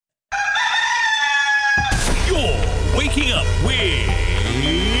Waking Up with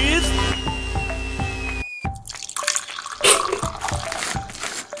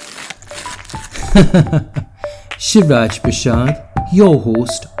Shivraj Prashad, your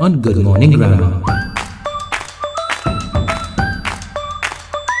host on Good Morning Grammar.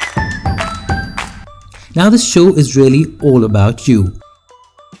 Now this show is really all about you.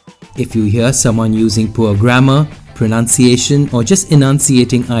 If you hear someone using poor grammar, pronunciation, or just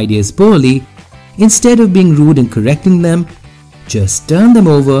enunciating ideas poorly, instead of being rude and correcting them, just turn them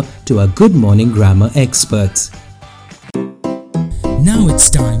over to our Good Morning Grammar experts. Now it's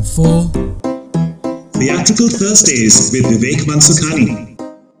time for Theatrical Thursdays with Vivek Mansukhani.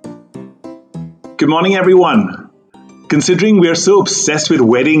 Good morning, everyone. Considering we are so obsessed with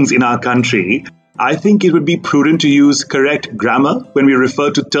weddings in our country, I think it would be prudent to use correct grammar when we refer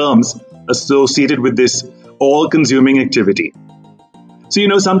to terms associated with this all-consuming activity.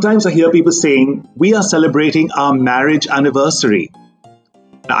 So, sometimes I hear people saying, we are celebrating our marriage anniversary.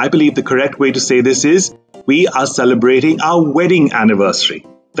 Now, I believe the correct way to say this is, we are celebrating our wedding anniversary.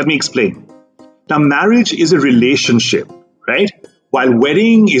 Let me explain. Now, marriage is a relationship, right? While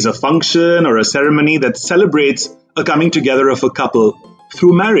wedding is a function or a ceremony that celebrates a coming together of a couple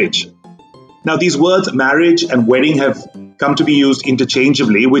through marriage. Now, these words marriage and wedding have come to be used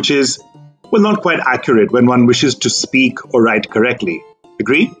interchangeably, which is, not quite accurate when one wishes to speak or write correctly.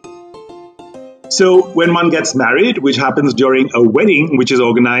 Agree? So, when one gets married, which happens during a wedding which is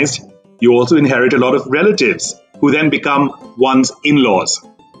organized, you also inherit a lot of relatives who then become one's in-laws.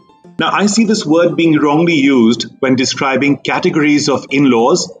 Now, I see this word being wrongly used when describing categories of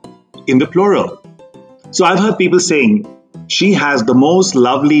in-laws in the plural. So, I've heard people saying, she has the most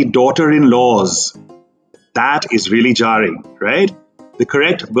lovely daughter-in-laws. That is really jarring, right? The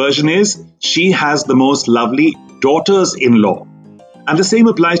correct version is, she has the most lovely daughters-in-law. And the same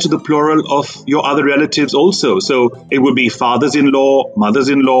applies to the plural of your other relatives also. So it would be fathers-in-law,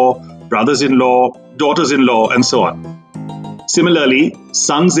 mothers-in-law, brothers-in-law, daughters-in-law, and so on. Similarly,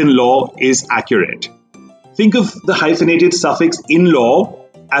 sons-in-law is accurate. Think of the hyphenated suffix in-law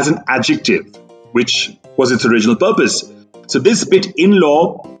as an adjective, which was its original purpose. So this bit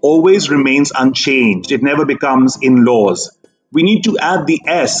in-law always remains unchanged. It never becomes in-laws. We need to add the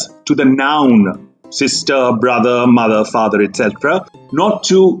S to the noun, sister, brother, mother, father, etc., not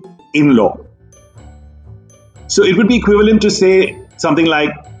to in-law. So it would be equivalent to say something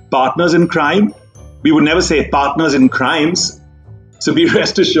like partners in crime. We would never say partners in crimes. So be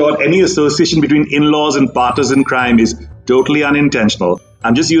rest assured, any association between in-laws and partners in crime is totally unintentional.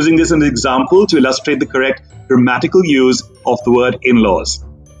 I'm just using this as an example to illustrate the correct grammatical use of the word in-laws.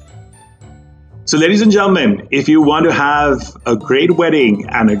 So ladies and gentlemen, if you want to have a great wedding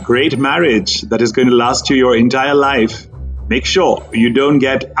and a great marriage that is going to last you your entire life, make sure you don't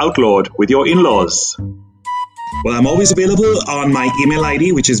get outlawed with your in-laws. Well, I'm always available on my email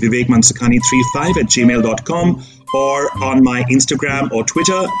ID, which is vivekmansukhani35@gmail.com, or on my Instagram or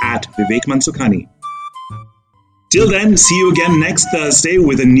Twitter @vivekmansukhani. Till then, see you again next Thursday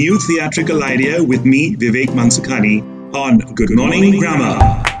with a new theatrical idea with me, Vivek Mansukhani, on Good Morning Grammar.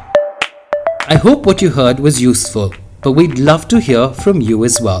 I hope what you heard was useful, but we'd love to hear from you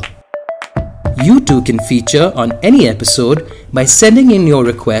as well. You too can feature on any episode by sending in your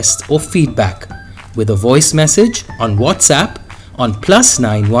requests or feedback with a voice message on WhatsApp on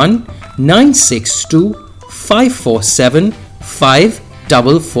 +91 962 547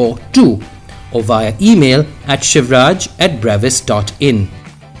 5442 or via email at shivraj@brevis.in.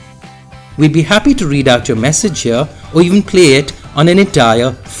 We'd be happy to read out your message here or even play it on an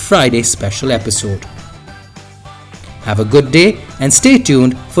entire Friday special episode. Have a good day and stay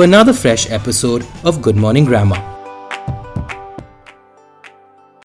tuned for another fresh episode of Good Morning Grammar.